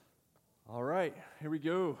right, here we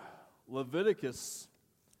go. Leviticus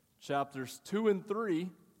chapters 2 and 3.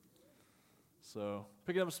 So,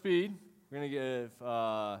 picking up speed, we're going to give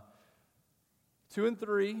 2 and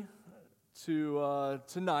 3 to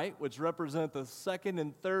tonight, which represent the second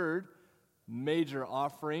and third major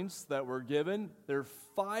offerings that were given. There are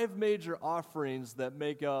 5 major offerings that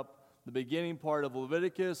make up the beginning part of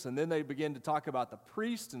Leviticus, and then they begin to talk about the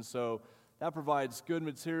priest, and so that provides good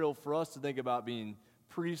material for us to think about being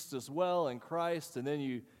priests as well in Christ. And then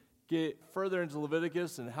you get further into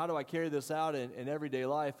Leviticus and how do I carry this out in everyday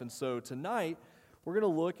life. And so tonight we're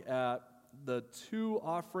going to look at the 2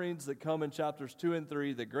 offerings that come in chapters 2 and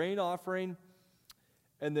 3, the grain offering,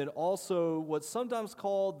 and then also what's sometimes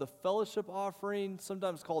called the fellowship offering,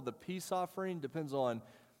 sometimes called the peace offering, depends on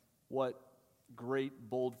what great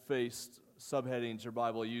bold-faced subheadings your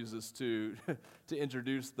Bible uses to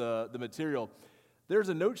introduce the material. There's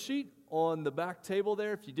a note sheet on the back table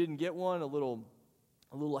there. If you didn't get one, a little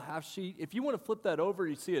half sheet. If you want to flip that over,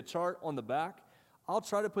 you see a chart on the back. I'll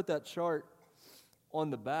try to put that chart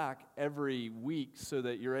on the back every week so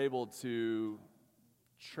that you're able to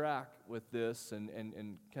track with this and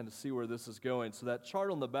kind of see where this is going. So that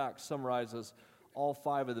chart on the back summarizes all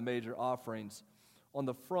 5 of the major offerings. On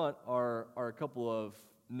the front are a couple of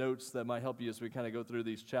notes that might help you as we kind of go through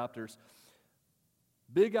these chapters.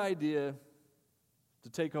 Big idea to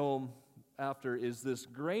take home after is this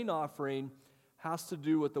grain offering has to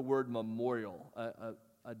do with the word memorial,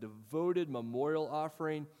 a devoted memorial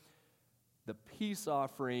offering. The peace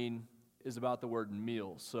offering is about the word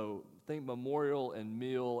meal. So think memorial and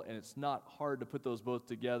meal, and it's not hard to put those both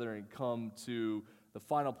together and come to the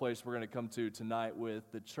final place we're going to come to tonight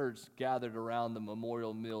with the church gathered around the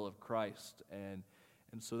memorial meal of Christ. And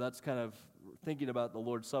so that's kind of thinking about the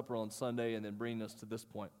Lord's Supper on Sunday and then bringing us to this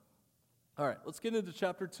point. All right, let's get into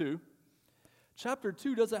chapter 2. Chapter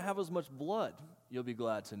 2 doesn't have as much blood, you'll be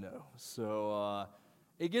glad to know. So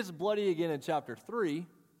it gets bloody again in chapter 3.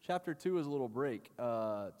 Chapter 2 is a little break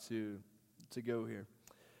to go here.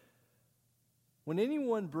 When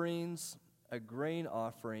anyone brings a grain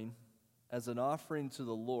offering as an offering to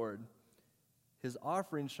the Lord, his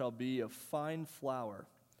offering shall be of fine flour.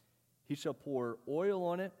 He shall pour oil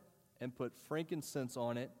on it and put frankincense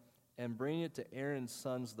on it and bring it to Aaron's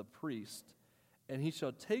sons the priest. And he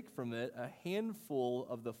shall take from it a handful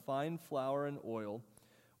of the fine flour and oil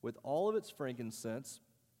with all of its frankincense,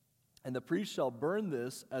 and the priest shall burn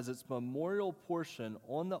this as its memorial portion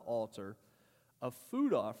on the altar, a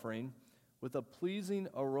food offering with a pleasing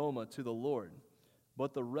aroma to the Lord.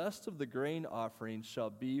 But the rest of the grain offering shall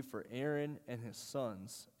be for Aaron and his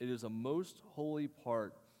sons. It is a most holy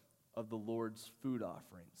part of the Lord's food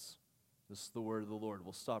offerings. This is the word of the Lord.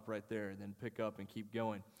 We'll stop right there and then pick up and keep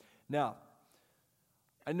going. Now,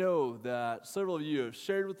 I know that several of you have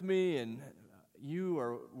shared with me, and you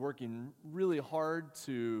are working really hard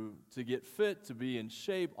to get fit, to be in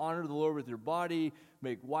shape, honor the Lord with your body,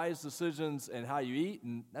 make wise decisions in how you eat,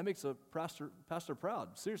 and that makes a pastor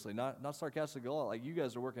proud. Seriously, not sarcastic at all. Like, you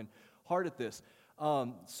guys are working hard at this.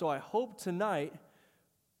 So I hope tonight,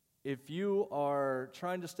 if you are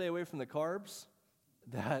trying to stay away from the carbs,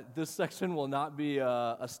 that this section will not be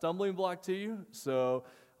a stumbling block to you. So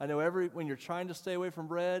I know when you're trying to stay away from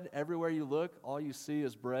bread, everywhere you look, all you see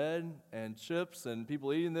is bread and chips and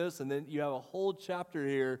people eating this, and then you have a whole chapter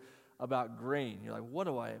here about grain. You're like, what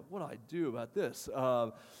do I do about this?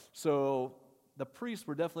 So the priests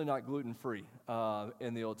were definitely not gluten-free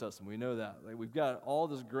in the Old Testament. We know that. Like, we've got all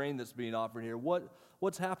this grain that's being offered here.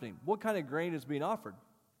 What's happening? What kind of grain is being offered?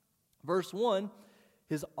 Verse 1,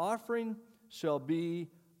 his offering shall be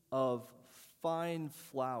of fine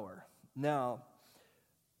flour. Now,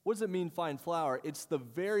 what does it mean, fine flour? It's the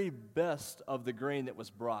very best of the grain that was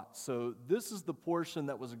brought. So this is the portion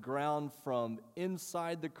that was ground from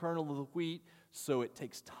inside the kernel of the wheat. So it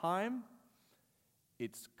takes time,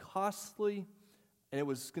 it's costly, and it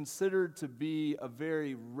was considered to be a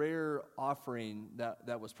very rare offering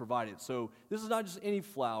that was provided. So this is not just any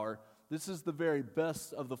flour. This is the very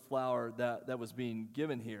best of the flour that was being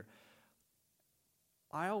given here.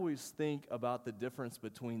 I always think about the difference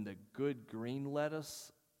between the good green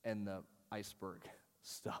lettuce and the iceberg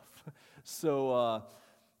stuff. So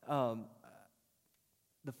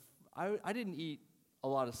I didn't eat a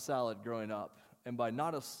lot of salad growing up. And by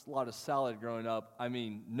not a lot of salad growing up, I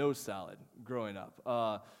mean no salad growing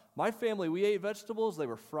up. My family, we ate vegetables. They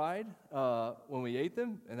were fried when we ate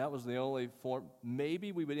them, and that was the only form.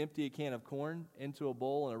 Maybe we would empty a can of corn into a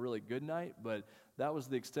bowl on a really good night, but that was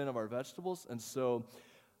the extent of our vegetables. And so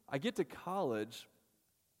I get to college,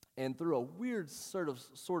 and through a weird sort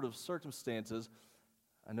of circumstances,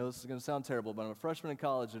 I know this is going to sound terrible, but I'm a freshman in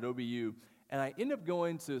college at OBU, and I end up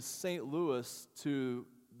going to St. Louis to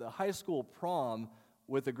the high school prom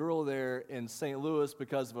with a girl there in St. Louis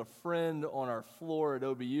because of a friend on our floor at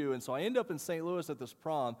OBU. And so I end up in St. Louis at this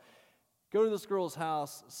prom, go to this girl's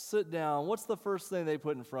house, sit down. What's the first thing they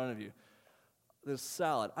put in front of you? This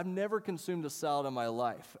salad. I've never consumed a salad in my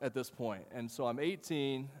life at this point. And so I'm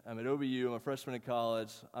 18, I'm at OBU, I'm a freshman in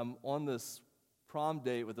college. I'm on this prom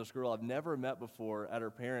date with this girl I've never met before at her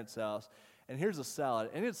parents' house. And here's a salad,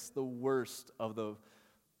 and it's the worst of the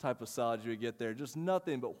type of salad you would get there. Just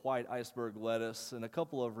nothing but white iceberg lettuce and a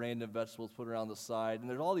couple of random vegetables put around the side. And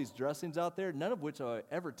there's all these dressings out there, none of which I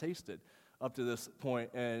ever tasted up to this point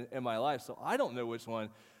in my life. So I don't know which one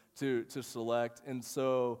to select. And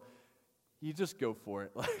so you just go for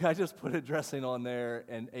it. Like, I just put a dressing on there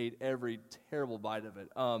and ate every terrible bite of it.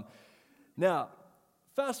 Now,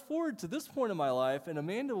 fast forward to this point in my life, and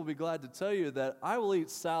Amanda will be glad to tell you that I will eat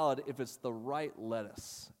salad if it's the right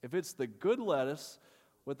lettuce. If it's the good lettuce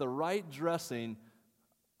with the right dressing,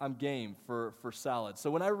 I'm game for salad. So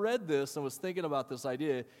when I read this and was thinking about this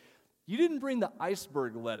idea, you didn't bring the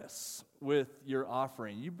iceberg lettuce with your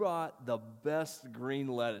offering. You brought the best green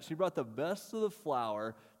lettuce. You brought the best of the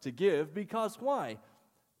flour to give because why?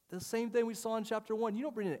 The same thing we saw in chapter 1. You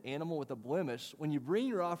don't bring an animal with a blemish. When you bring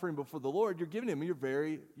your offering before the Lord, you're giving him your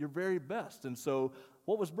very best. And so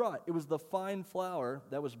what was brought? It was the fine flour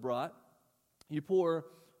that was brought. You pour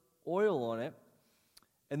oil on it,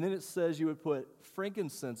 and then it says you would put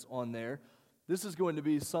frankincense on there. This is going to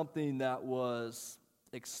be something that was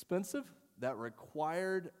expensive, that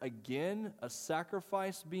required, again, a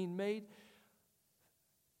sacrifice being made.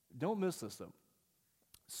 Don't miss this, though.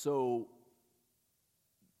 So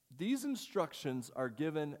these instructions are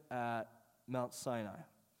given at Mount Sinai.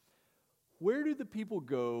 Where do the people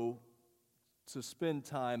go to spend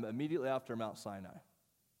time immediately after Mount Sinai?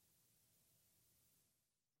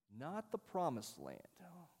 Not the promised land.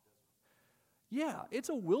 Yeah, it's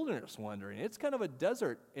a wilderness wandering. It's kind of a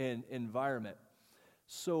desert environment.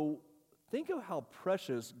 So think of how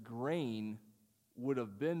precious grain would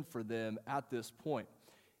have been for them at this point.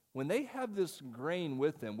 When they have this grain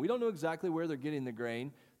with them, we don't know exactly where they're getting the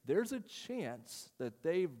grain. There's a chance that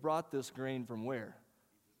they've brought this grain from where?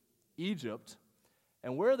 Egypt.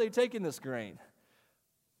 And where are they taking this grain?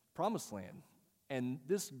 Promised land. And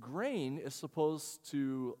this grain is supposed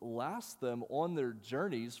to last them on their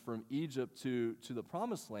journeys from Egypt to the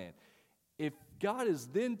Promised Land. If God is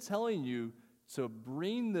then telling you to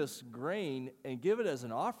bring this grain and give it as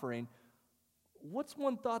an offering, what's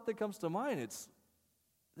one thought that comes to mind? It's,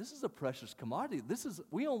 this is a precious commodity.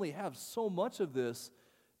 We only have so much of this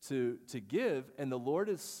to give, and the Lord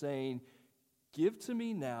is saying, give to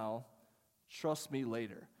me now, trust me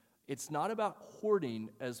later. It's not about hoarding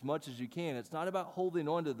as much as you can. It's not about holding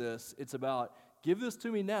on to this. It's about, give this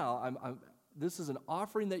to me now. This is an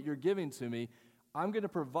offering that you're giving to me. I'm going to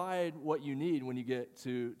provide what you need when you get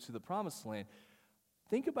to the Promised Land.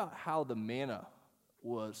 Think about how the manna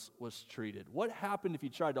was treated. What happened if you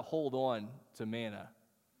tried to hold on to manna?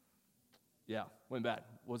 Yeah, went bad.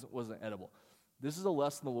 Wasn't edible. This is a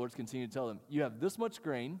lesson the Lord's continuing to tell them. You have this much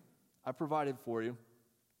grain I provided for you.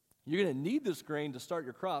 You're going to need this grain to start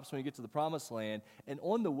your crops when you get to the Promised Land. And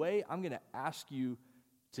on the way, I'm going to ask you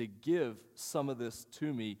to give some of this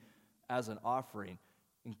to me as an offering.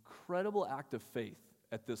 Incredible act of faith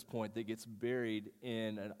at this point that gets buried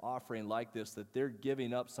in an offering like this, that they're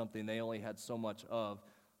giving up something they only had so much of,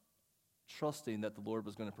 trusting that the Lord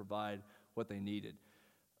was going to provide what they needed.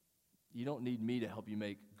 You don't need me to help you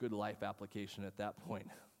make good life application at that point.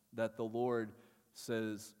 That the Lord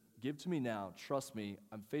says, give to me now, trust me,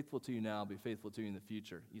 I'm faithful to you now, I'll be faithful to you in the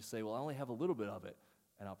future. You say, well, I only have a little bit of it,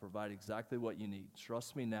 and I'll provide exactly what you need.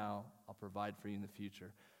 Trust me now, I'll provide for you in the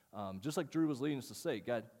future. Just like Drew was leading us to say,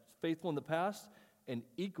 God, faithful in the past, and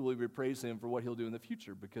equally we praise him for what he'll do in the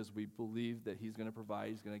future, because we believe that he's going to provide,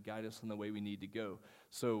 he's going to guide us in the way we need to go.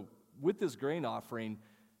 So with this grain offering,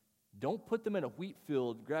 don't put them in a wheat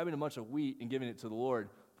field, grabbing a bunch of wheat and giving it to the Lord.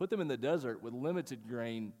 Put them in the desert with limited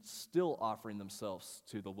grain, still offering themselves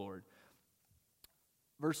to the Lord.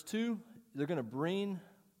 Verse 2, they're going to bring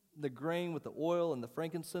the grain with the oil and the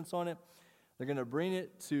frankincense on it. They're going to bring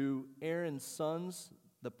it to Aaron's sons,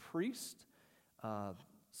 the priest.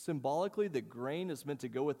 Symbolically, the grain is meant to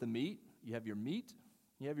go with the meat. You have your meat,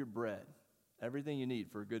 you have your bread. Everything you need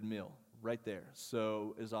for a good meal right there.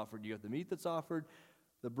 So is offered. You have the meat that's offered,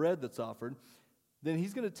 the bread that's offered. Then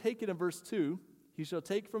he's going to take it in verse 2. He shall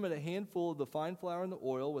take from it a handful of the fine flour and the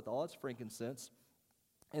oil with all its frankincense,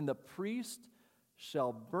 and the priest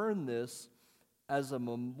shall burn this as a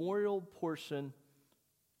memorial portion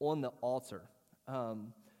on the altar.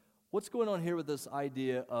 what's going on here with this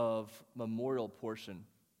idea of memorial portion?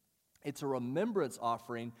 It's a remembrance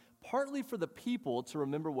offering, partly for the people to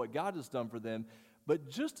remember what God has done for them, but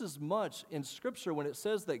just as much in Scripture when it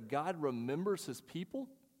says that God remembers his people,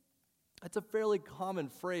 it's a fairly common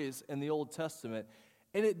phrase in the Old Testament.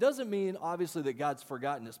 And it doesn't mean, obviously, that God's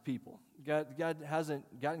forgotten his people. God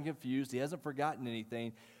hasn't gotten confused. He hasn't forgotten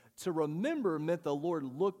anything. To remember meant the Lord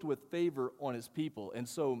looked with favor on his people. And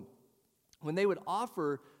so when they would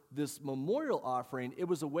offer this memorial offering, it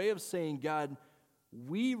was a way of saying, God,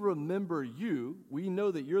 we remember you. We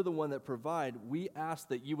know that you're the one that provide. We ask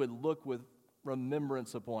that you would look with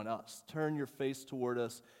remembrance upon us. Turn your face toward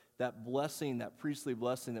us. That blessing, that priestly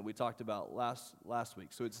blessing that we talked about last week.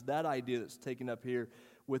 So it's that idea that's taken up here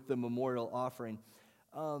with the memorial offering.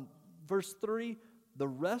 Verse 3, the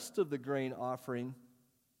rest of the grain offering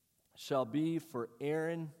shall be for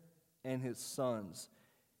Aaron and his sons.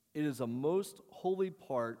 It is a most holy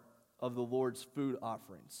part of the Lord's food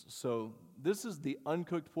offerings. So this is the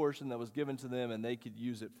uncooked portion that was given to them, and they could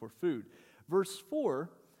use it for food. Verse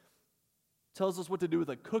 4 tells us what to do with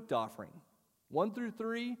a cooked offering. 1 through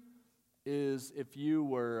 3 is if you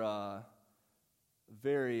were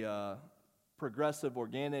very progressive,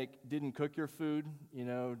 organic, didn't cook your food,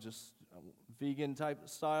 just vegan type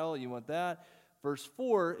style, you want that. Verse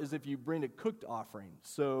 4 is if you bring a cooked offering.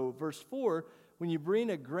 So verse 4, when you bring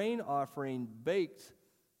a grain offering baked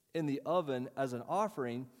in the oven as an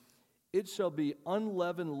offering, it shall be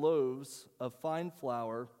unleavened loaves of fine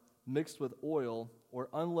flour mixed with oil, or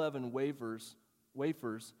unleavened wafers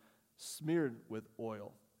smeared with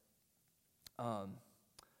oil.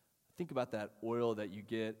 Think about that oil that you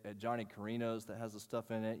get at Johnny Carino's that has the stuff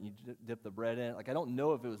in it, and you dip the bread in it. I don't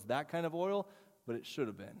know if it was that kind of oil, but it should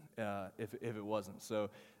have been if it wasn't. So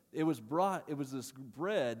it was this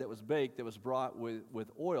bread that was baked that was brought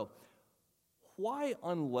with oil. Why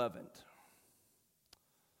unleavened?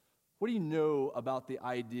 What do you know about the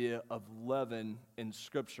idea of leaven in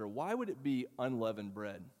Scripture? Why would it be unleavened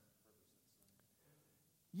bread?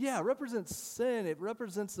 Yeah, it represents sin. It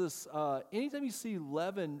represents this, anytime you see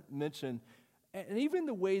leaven mentioned, and even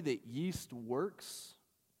the way that yeast works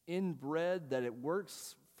in bread, that it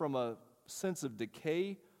works from a sense of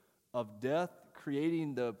decay, of death,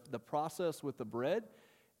 creating the process with the bread,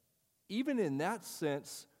 even in that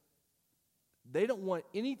sense, they don't want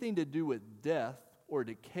anything to do with death or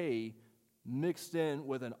decay mixed in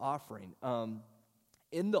with an offering.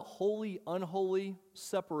 In the holy, unholy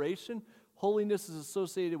separation, holiness is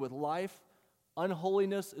associated with life.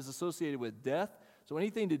 Unholiness is associated with death. So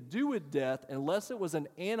anything to do with death, unless it was an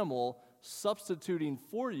animal substituting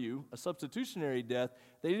for you, a substitutionary death,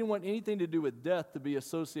 they didn't want anything to do with death to be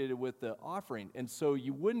associated with the offering. And so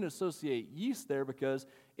you wouldn't associate yeast there because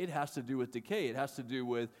it has to do with decay. It has to do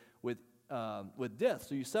with death.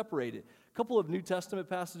 So you separate it. A couple of New Testament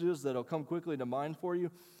passages that'll come quickly to mind for you.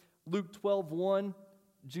 Luke 12:1.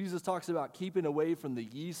 Jesus talks about keeping away from the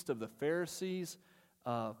yeast of the Pharisees.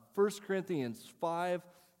 1 Corinthians 5,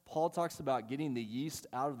 Paul talks about getting the yeast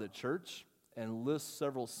out of the church and lists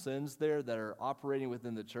several sins there that are operating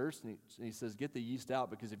within the church. And he says, get the yeast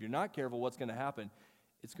out, because if you're not careful, what's going to happen?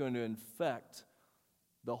 It's going to infect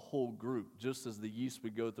the whole group, just as the yeast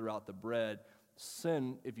would go throughout the bread.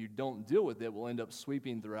 Sin, if you don't deal with it, will end up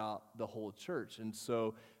sweeping throughout the whole church. And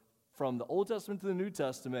so from the Old Testament to the New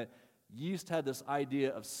Testament, yeast had this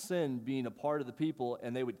idea of sin being a part of the people,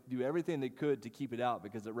 and they would do everything they could to keep it out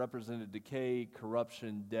because it represented decay,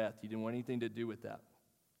 corruption, death. You didn't want anything to do with that.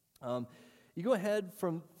 You go ahead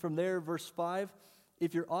from there, verse 5.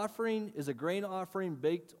 If your offering is a grain offering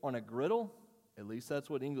baked on a griddle, at least that's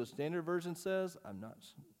what English Standard Version says. I'm not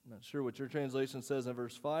sure what your translation says in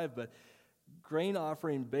verse 5, but grain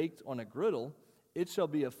offering baked on a griddle, it shall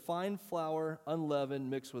be of fine flour, unleavened,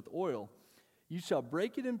 mixed with oil. You shall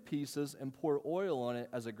break it in pieces and pour oil on it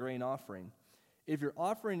as a grain offering. If your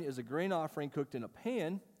offering is a grain offering cooked in a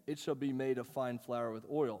pan, it shall be made of fine flour with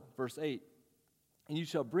oil. Verse 8, and you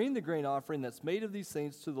shall bring the grain offering that's made of these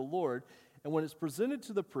things to the Lord, and when it's presented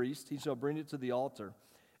to the priest, he shall bring it to the altar.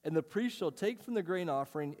 And the priest shall take from the grain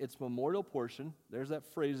offering its memorial portion, there's that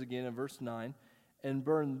phrase again in verse 9, and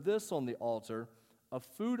burn this on the altar, a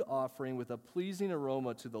food offering with a pleasing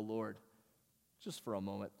aroma to the Lord. Just for a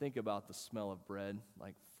moment, think about the smell of bread,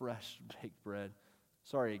 like fresh baked bread.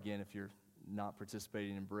 Sorry again if you're not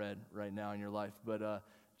participating in bread right now in your life, but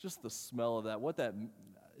just the smell of that.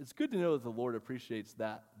 It's good to know that the Lord appreciates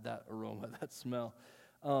that aroma, that smell.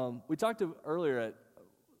 We talked earlier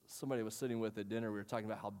somebody was sitting with at dinner. We were talking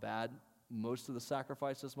about how bad most of the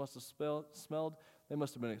sacrifices must have smelled. They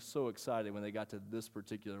must have been so excited when they got to this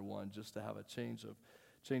particular one, just to have a change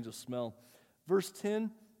of smell. Verse 10.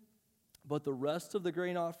 But the rest of the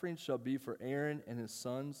grain offering shall be for Aaron and his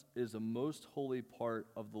sons. It is a most holy part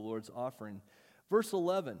of the Lord's offering. Verse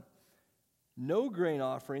 11, no grain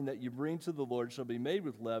offering that you bring to the Lord shall be made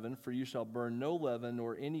with leaven, for you shall burn no leaven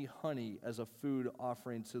nor any honey as a food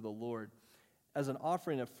offering to the Lord. As an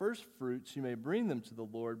offering of first fruits you may bring them to the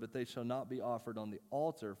Lord, but they shall not be offered on the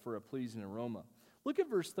altar for a pleasing aroma. Look at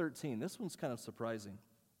verse 13. This one's kind of surprising.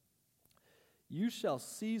 You shall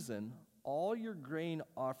season all your grain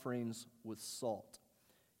offerings with salt.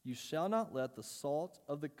 You shall not let the salt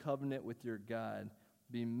of the covenant with your God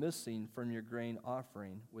be missing from your grain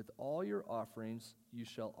offering. With all your offerings you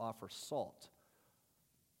shall offer salt.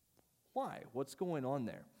 Why? What's going on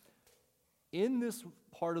there? In this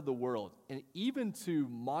part of the world, and even to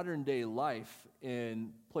modern day life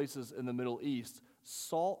in places in the Middle East,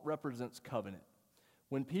 salt represents covenant.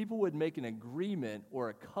 When people would make an agreement or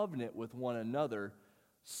a covenant with one another,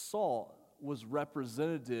 salt was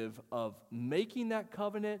representative of making that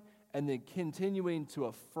covenant and then continuing to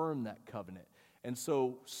affirm that covenant. And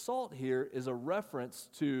so salt here is a reference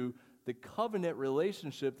to the covenant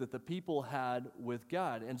relationship that the people had with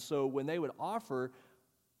God. And so when they would offer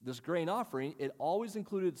this grain offering, it always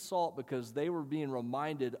included salt because they were being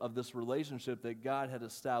reminded of this relationship that God had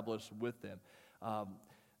established with them.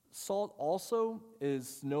 Salt also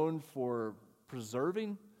is known for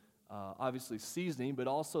preserving, obviously seasoning, but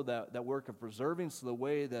also that work of preserving, so the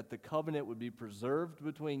way that the covenant would be preserved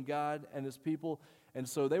between God and his people. And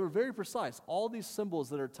so they were very precise. All these symbols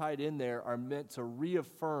that are tied in there are meant to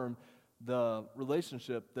reaffirm the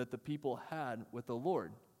relationship that the people had with the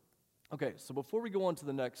Lord. Okay, so before we go on to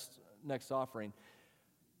the next offering,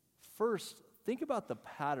 first, think about the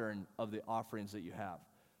pattern of the offerings that you have.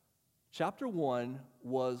 Chapter 1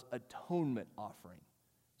 was atonement offering.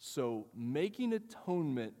 So making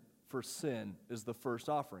atonement for sin is the first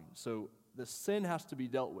offering. So the sin has to be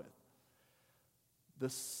dealt with. The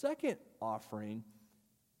second offering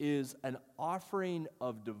is an offering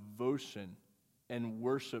of devotion and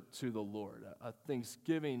worship to the Lord, a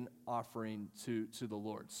thanksgiving offering to the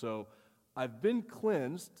Lord. So I've been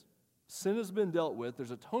cleansed, sin has been dealt with,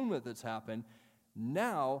 there's atonement that's happened.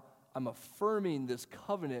 Now I'm affirming this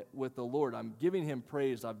covenant with the Lord. I'm giving him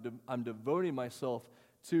praise. I'm devoting myself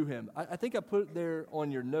to him. I think I put there on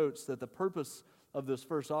your notes that the purpose of this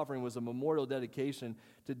first offering was a memorial dedication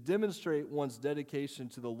to demonstrate one's dedication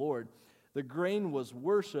to the Lord. The grain was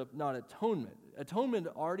worship, not atonement. Atonement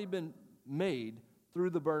had already been made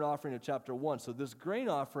through the burnt offering of chapter 1. So this grain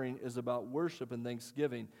offering is about worship and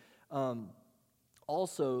thanksgiving.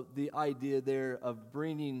 Also, the idea there of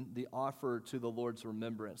bringing the offer to the Lord's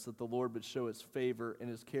remembrance, that the Lord would show his favor and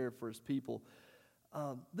his care for his people.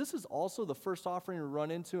 This is also the first offering we run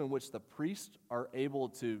into in which the priests are able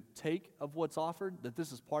to take of what's offered, that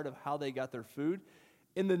this is part of how they got their food.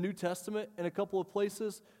 In the New Testament, in a couple of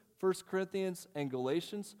places, 1 Corinthians and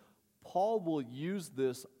Galatians, Paul will use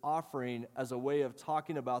this offering as a way of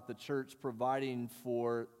talking about the church providing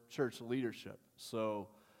for church leadership. So,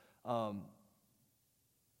 at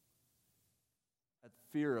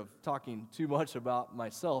fear of talking too much about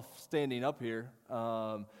myself standing up here,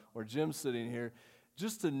 or Jim sitting here,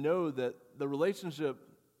 just to know that the relationship,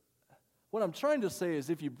 what I'm trying to say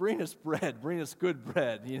is if you bring us bread, bring us good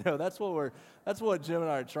bread. You know, that's what Jim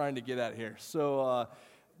and I are trying to get at here. So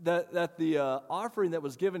that the offering that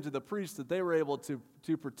was given to the priests, that they were able to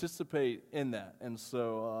participate in that. And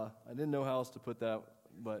so I didn't know how else to put that,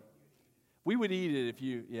 but we would eat it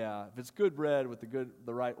if it's good bread with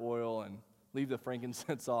the right oil, and leave the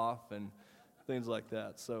frankincense off and things like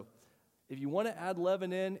that. So if you want to add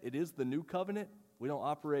leaven in, it is the new covenant. We don't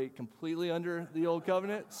operate completely under the old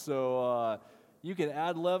covenant, so you can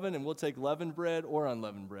add leaven, and we'll take leavened bread or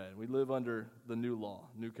unleavened bread. We live under the new law,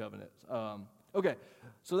 new covenant. Okay,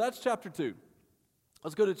 so that's chapter 2.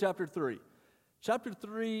 Let's go to chapter 3. Chapter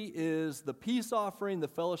 3 is the peace offering, the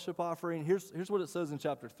fellowship offering. Here's what it says in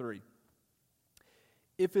chapter 3.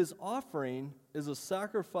 If his offering is a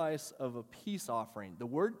sacrifice of a peace offering, the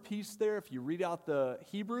word peace there, if you read out the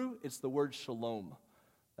Hebrew, it's the word shalom.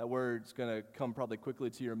 That word's going to come probably quickly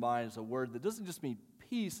to your mind. It's a word that doesn't just mean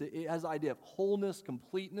peace. It has the idea of wholeness,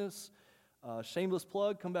 completeness. Shameless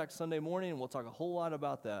plug, come back Sunday morning, and we'll talk a whole lot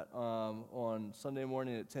about that on Sunday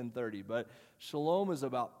morning at 10:30. But shalom is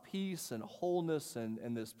about peace and wholeness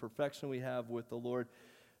and this perfection we have with the Lord.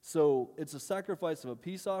 So it's a sacrifice of a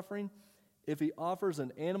peace offering. If he offers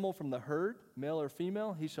an animal from the herd, male or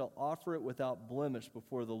female, he shall offer it without blemish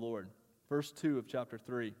before the Lord. Verse 2 of chapter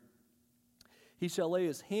 3. He shall lay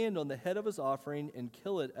his hand on the head of his offering and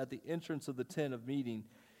kill it at the entrance of the tent of meeting.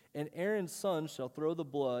 And Aaron's son shall throw the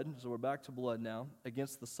blood, so we're back to blood now,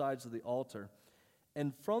 against the sides of the altar.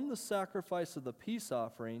 And from the sacrifice of the peace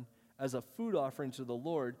offering, as a food offering to the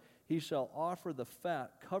Lord, he shall offer the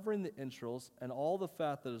fat covering the entrails, and all the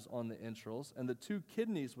fat that is on the entrails, and the 2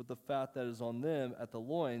 kidneys with the fat that is on them at the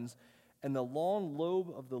loins, and the long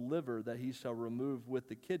lobe of the liver that he shall remove with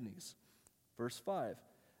the kidneys. Verse 5,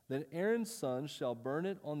 then Aaron's son shall burn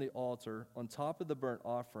it on the altar on top of the burnt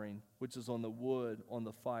offering, which is on the wood on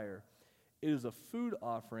the fire. It is a food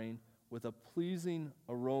offering with a pleasing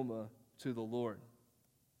aroma to the Lord.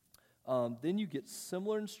 Then you get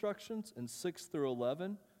similar instructions in 6 through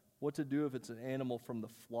 11, what to do if it's an animal from the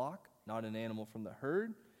flock, not an animal from the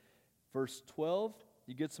herd. Verse 12,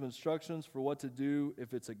 you get some instructions for what to do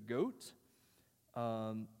if it's a goat.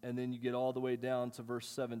 And then you get all the way down to verse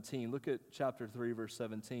 17. Look at chapter 3, verse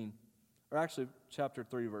 17. Or actually, chapter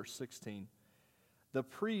 3, verse 16. The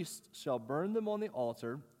priest shall burn them on the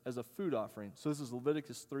altar as a food offering. So this is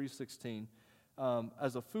Leviticus 3:16.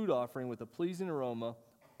 As a food offering with a pleasing aroma,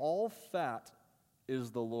 all fat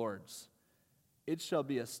is the Lord's. It shall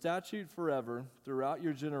be a statute forever throughout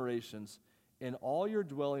your generations in all your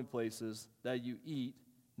dwelling places that you eat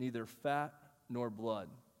neither fat nor blood.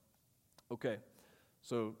 Okay,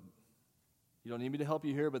 so you don't need me to help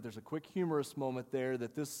you here, but there's a quick humorous moment there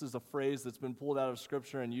that this is a phrase that's been pulled out of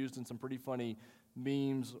Scripture and used in some pretty funny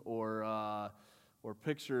memes or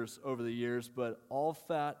pictures over the years. But all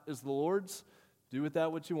fat is the Lord's. Do with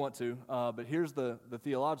that what you want to. But here's the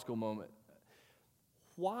theological moment.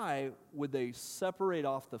 Why would they separate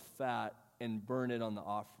off the fat and burn it on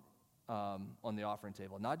the offering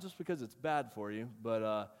table? Not just because it's bad for you,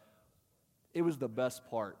 but it was the best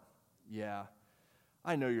part. Yeah,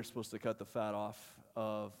 I know you're supposed to cut the fat off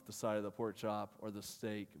of the side of the pork chop or the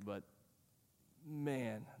steak, but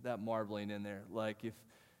man, that marbling in there, like if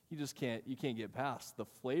you just can't get past the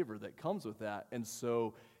flavor that comes with that. And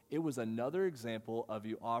so it was another example of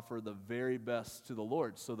you offer the very best to the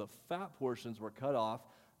Lord. So the fat portions were cut off,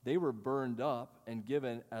 they were burned up and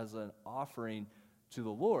given as an offering to the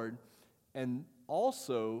Lord. And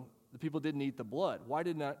also, the people didn't eat the blood. Why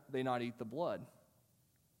did they not eat the blood?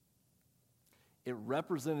 It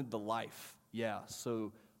represented the life. Yeah,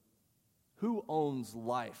 so who owns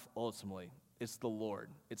life ultimately? It's the Lord.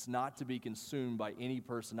 It's not to be consumed by any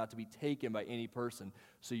person, not to be taken by any person.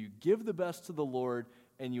 So you give the best to the Lord,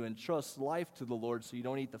 and you entrust life to the Lord, so you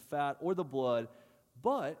don't eat the fat or the blood,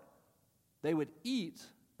 but they would eat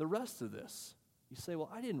the rest of this. You say, well,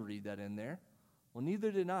 I didn't read that in there. Well,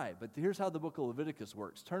 neither did I, but here's how the book of Leviticus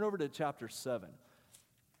works. Turn over to chapter 7.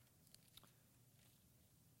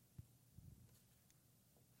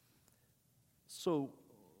 So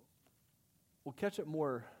we'll catch it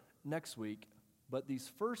more next week, but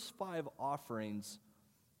these first 5 offerings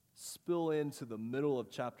spill into the middle of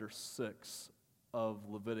chapter 6 of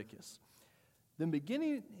Leviticus. Then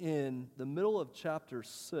beginning in the middle of chapter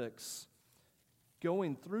 6,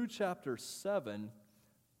 going through chapter 7,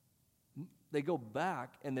 they go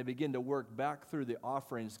back and they begin to work back through the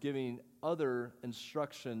offerings, giving other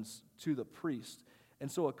instructions to the priest.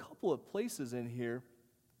 And so a couple of places in here,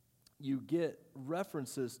 you get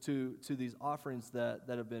references to these offerings that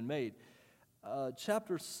have been made.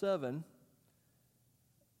 Chapter 7,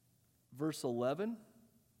 verse 11.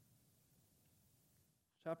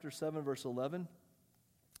 Chapter 7, verse 11.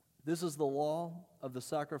 This is the law of the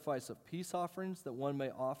sacrifice of peace offerings that one may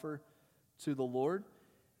offer to the Lord.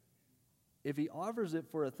 If he offers it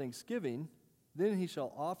for a thanksgiving, then he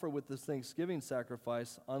shall offer with this thanksgiving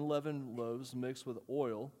sacrifice unleavened loaves mixed with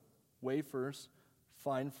oil, wafers,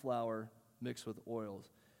 fine flour mixed with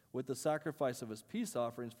oils. With the sacrifice of his peace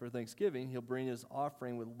offerings for thanksgiving, he'll bring his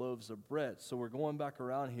offering with loaves of bread. So we're going back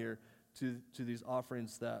around here to these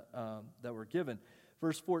offerings that were given.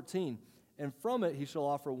 Verse 14, and from it he shall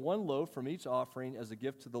offer 1 loaf from each offering as a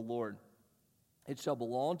gift to the Lord. It shall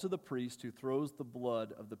belong to the priest who throws the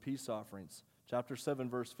blood of the peace offerings. Chapter 7,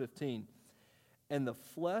 verse 15. And the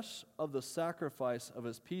flesh of the sacrifice of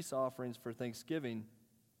his peace offerings for thanksgiving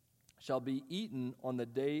shall be eaten on the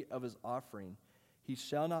day of his offering. He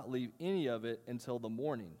shall not leave any of it until the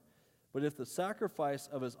morning. But if the sacrifice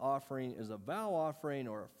of his offering is a vow offering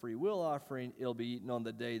or a free will offering, it'll be eaten on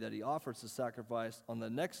the day that he offers the sacrifice. On the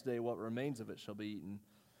next day, what remains of it shall be eaten.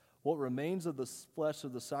 What remains of the flesh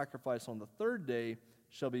of the sacrifice on the 3rd day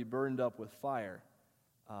shall be burned up with fire.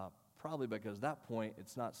 Probably because at that point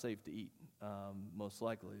it's not safe to eat. Most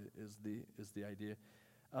likely is the idea.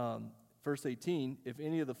 Verse 18, if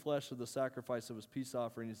any of the flesh of the sacrifice of his peace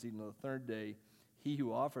offering is eaten on the 3rd day, he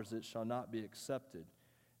who offers it shall not be accepted,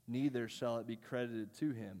 neither shall it be credited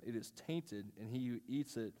to him. It is tainted, and he who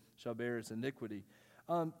eats it shall bear his iniquity.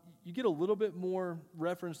 You get a little bit more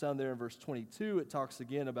reference down there in verse 22. It talks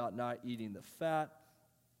again about not eating the fat.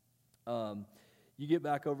 You get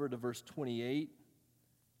back over to verse 28.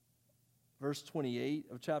 Verse 28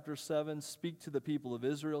 of chapter 7, speak to the people of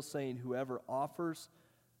Israel, saying, whoever offers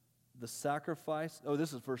the sacrifice,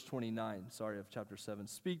 this is verse 29, of chapter 7.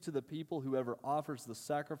 Speak to the people, whoever offers the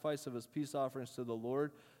sacrifice of his peace offerings to the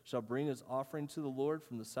Lord shall bring his offering to the Lord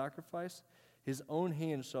from the sacrifice. His own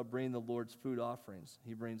hand shall bring the Lord's food offerings.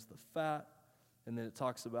 He brings the fat, and then it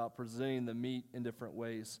talks about presenting the meat in different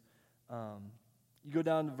ways. You go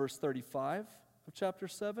down to verse 35 of chapter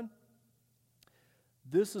 7.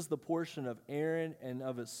 This is the portion of Aaron and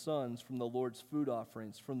of his sons from the Lord's food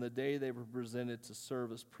offerings, from the day they were presented to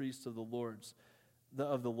serve as priests of the Lord.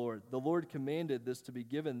 The Lord commanded this to be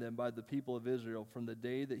given them by the people of Israel from the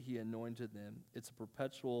day that he anointed them. It's a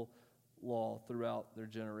perpetual law throughout their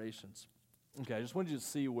generations. Okay, I just wanted you to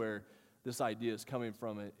see where this idea is coming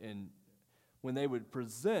from. And when they would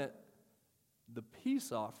present the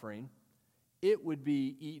peace offering, it would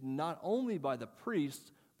be eaten not only by the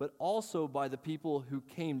priest, but also by the people who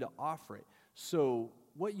came to offer it. So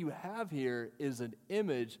what you have here is an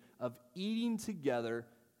image of eating together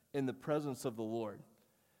in the presence of the Lord.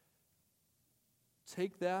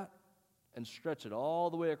 Take that and stretch it all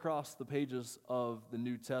the way across the pages of the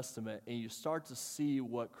New Testament, and you start to see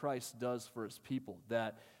what Christ does for his people.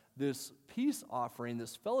 That this peace offering,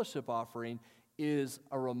 this fellowship offering, is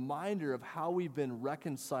a reminder of how we've been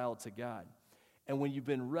reconciled to God. And when you've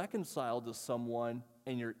been reconciled to someone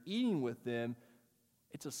and you're eating with them,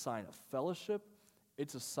 it's a sign of fellowship,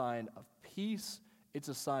 it's a sign of peace, it's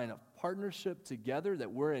a sign of partnership together,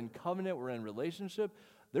 that we're in covenant, we're in relationship.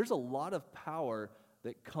 There's a lot of power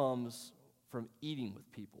that comes from eating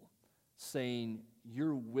with people, saying,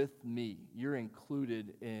 you're with me, you're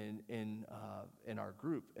included in our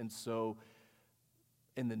group. And so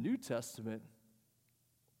in the New Testament,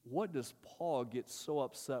 what does Paul get so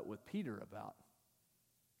upset with Peter about?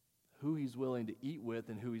 Who he's willing to eat with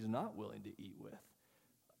and who he's not willing to eat with.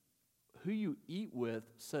 Who you eat with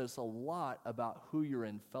says a lot about who you're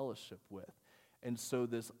in fellowship with. And so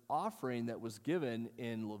this offering that was given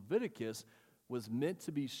in Leviticus was meant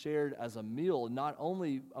to be shared as a meal, not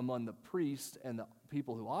only among the priests and the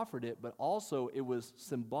people who offered it, but also it was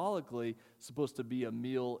symbolically supposed to be a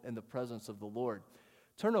meal in the presence of the Lord.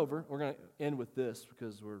 Turn over, we're going to end with this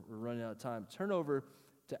because we're running out of time. Turn over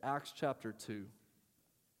to Acts chapter 2.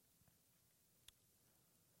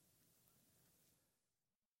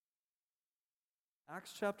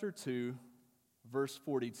 Acts chapter 2, verse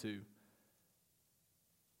 42. You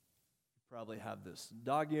probably have this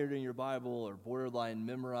dog-eared in your Bible or borderline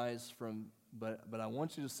memorized but I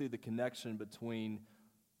want you to see the connection between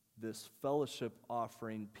this fellowship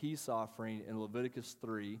offering, peace offering in Leviticus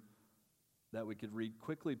 3 that we could read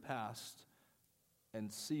quickly past and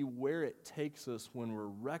see where it takes us when we're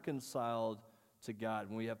reconciled to God,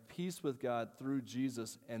 when we have peace with God through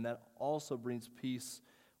Jesus, and that also brings peace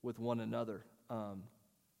with one another.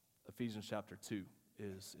 Ephesians chapter 2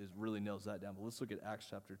 is really nails that down. But let's look at Acts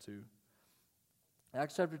chapter 2.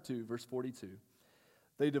 Acts chapter 2, verse 42.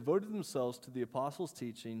 They devoted themselves to the apostles'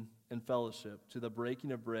 teaching and fellowship, to the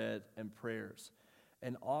breaking of bread and prayers.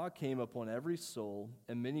 And awe came upon every soul,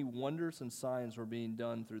 and many wonders and signs were being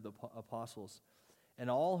done through the apostles. And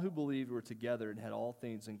all who believed were together and had all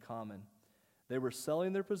things in common. They were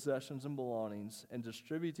selling their possessions and belongings and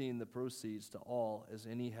distributing the proceeds to all as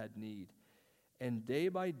any had need. And day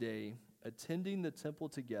by day, attending the temple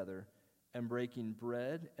together and breaking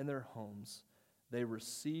bread in their homes, they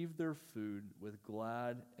received their food with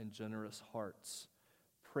glad and generous hearts,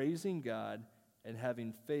 praising God and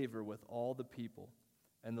having favor with all the people.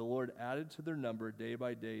 And the Lord added to their number day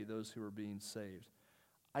by day those who were being saved.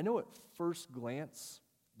 I know at first glance,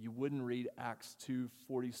 you wouldn't read Acts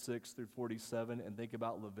 2:46 through 47 and think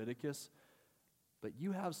about Leviticus, but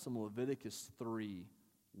you have some Leviticus 3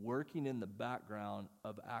 working in the background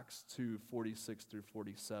of Acts 2:46 through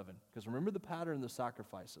 47. Because remember the pattern of the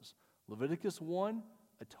sacrifices. Leviticus 1,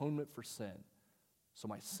 atonement for sin. So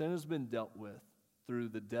my sin has been dealt with through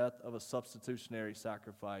the death of a substitutionary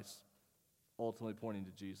sacrifice, ultimately pointing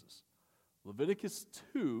to Jesus. Leviticus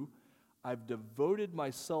 2, I've devoted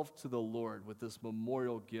myself to the Lord with this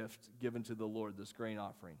memorial gift given to the Lord, this grain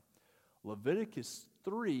offering. Leviticus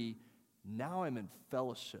 3, now I'm in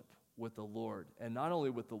fellowship with the Lord, and not only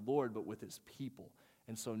with the Lord, but with his people.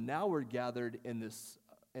 And so now we're gathered in this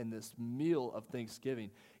meal of Thanksgiving.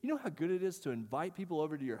 You know how good it is to invite people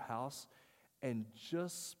over to your house and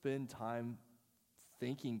just spend time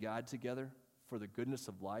thanking God together for the goodness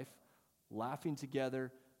of life, laughing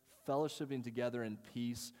together, fellowshipping together in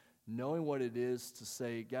peace, knowing what it is to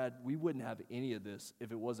say, God, we wouldn't have any of this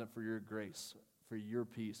if it wasn't for your grace, for your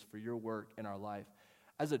peace, for your work in our life.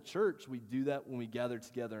 As a church, we do that when we gather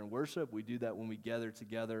together in worship. We do that when we gather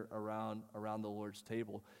together around the Lord's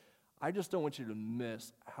table. I just don't want you to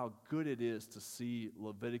miss how good it is to see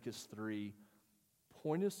Leviticus 3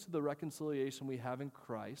 point us to the reconciliation we have in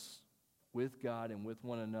Christ with God and with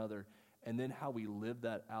one another, and then how we live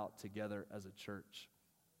that out together as a church.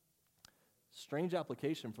 Strange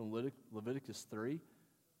application from Leviticus 3,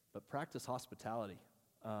 but practice hospitality.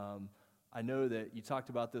 I know that you talked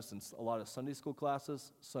about this in a lot of Sunday school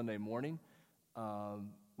classes, Sunday morning.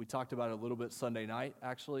 We talked about it a little bit Sunday night,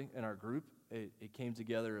 actually, in our group. It came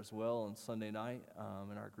together as well on Sunday night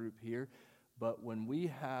in our group here. But when we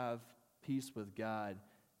have peace with God,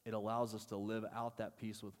 it allows us to live out that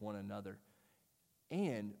peace with one another.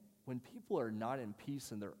 And when people are not in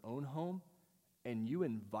peace in their own home, and you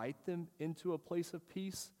invite them into a place of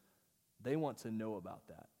peace, they want to know about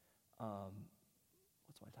that.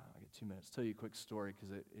 What's my time? I get 2 minutes. Tell you a quick story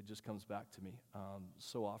because it just comes back to me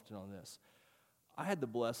so often on this. I had the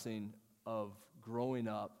blessing of growing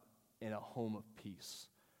up in a home of peace.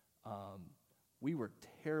 We were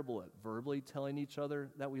terrible at verbally telling each other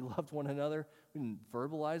that we loved one another. We didn't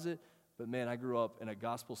verbalize it, but man, I grew up in a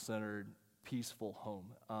gospel-centered, peaceful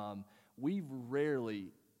home. We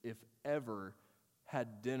rarely, if ever,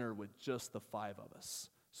 had dinner with just the 5 of us.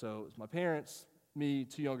 So it was my parents, me,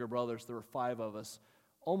 2 younger brothers. There were 5 of us.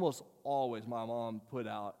 Almost always my mom put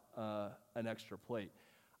out an extra plate.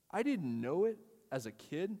 I didn't know it as a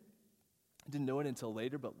kid. I didn't know it until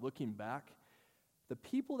later, but looking back, the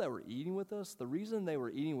people that were eating with us, the reason they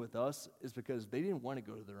were eating with us is because they didn't want to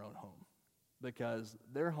go to their own home, because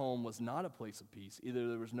their home was not a place of peace. Either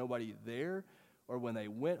there was nobody there, or when they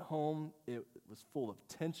went home, it was full of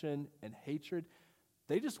tension and hatred.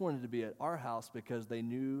 They just wanted to be at our house because they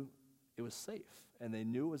knew it was safe, and they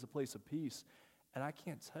knew it was a place of peace. And I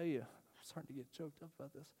can't tell you, I'm starting to get choked up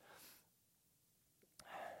about this.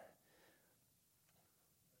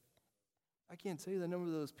 I can't tell you the number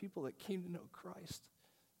of those people that came to know Christ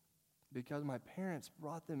because my parents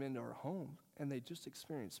brought them into our home, and they just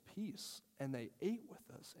experienced peace, and they ate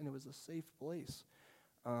with us, and it was a safe place.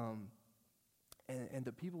 And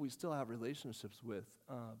the people we still have relationships with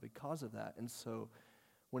because of that. And so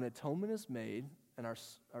when atonement is made and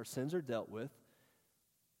our sins are dealt with,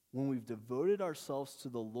 when we've devoted ourselves to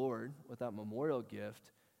the Lord with that memorial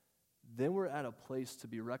gift, then we're at a place to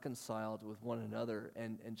be reconciled with one another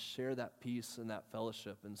and share that peace and that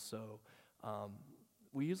fellowship. And so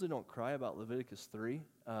we usually don't cry about Leviticus 3,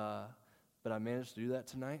 but I managed to do that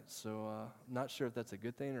tonight. So I'm not sure if that's a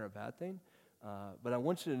good thing or a bad thing. But I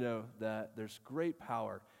want you to know that there's great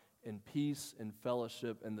power in peace and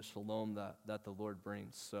fellowship and the shalom that the Lord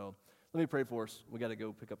brings. So let me pray for us. We got to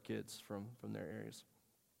go pick up kids from their areas.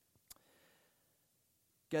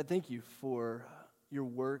 God, thank you for your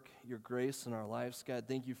work, your grace in our lives. God,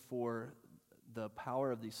 thank you for the power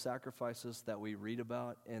of these sacrifices that we read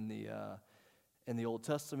about in the Old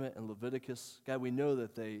Testament and Leviticus. God, we know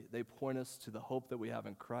that they point us to the hope that we have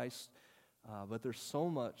in Christ, but there's so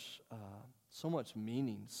much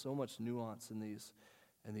meaning, so much nuance in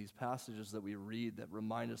these passages that we read that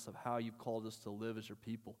remind us of how you've called us to live as your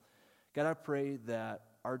people. God, I pray that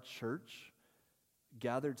our church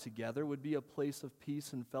gathered together would be a place of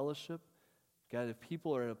peace and fellowship. God, if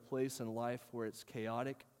people are at a place in life where it's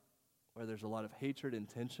chaotic, where there's a lot of hatred and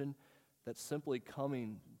tension, that simply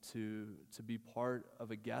coming to be part of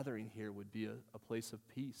a gathering here would be a place of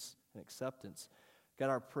peace and acceptance. God,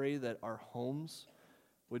 I pray that our homes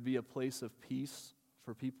would be a place of peace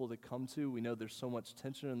for people to come to. We know there's so much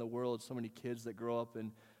tension in the world, so many kids that grow up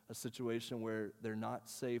in a situation where they're not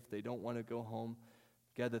safe, they don't want to go home.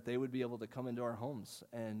 God, that they would be able to come into our homes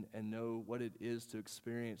and know what it is to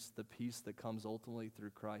experience the peace that comes ultimately through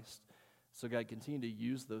Christ. So God, continue to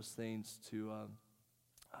use those things to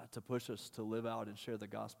push us to live out and share the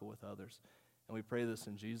gospel with others. And we pray this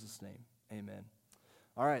in Jesus' name. Amen.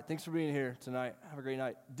 All right, thanks for being here tonight. Have a great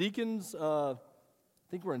night. Deacons, I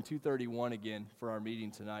think we're in 231 again for our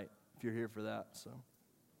meeting tonight, if you're here for that. So.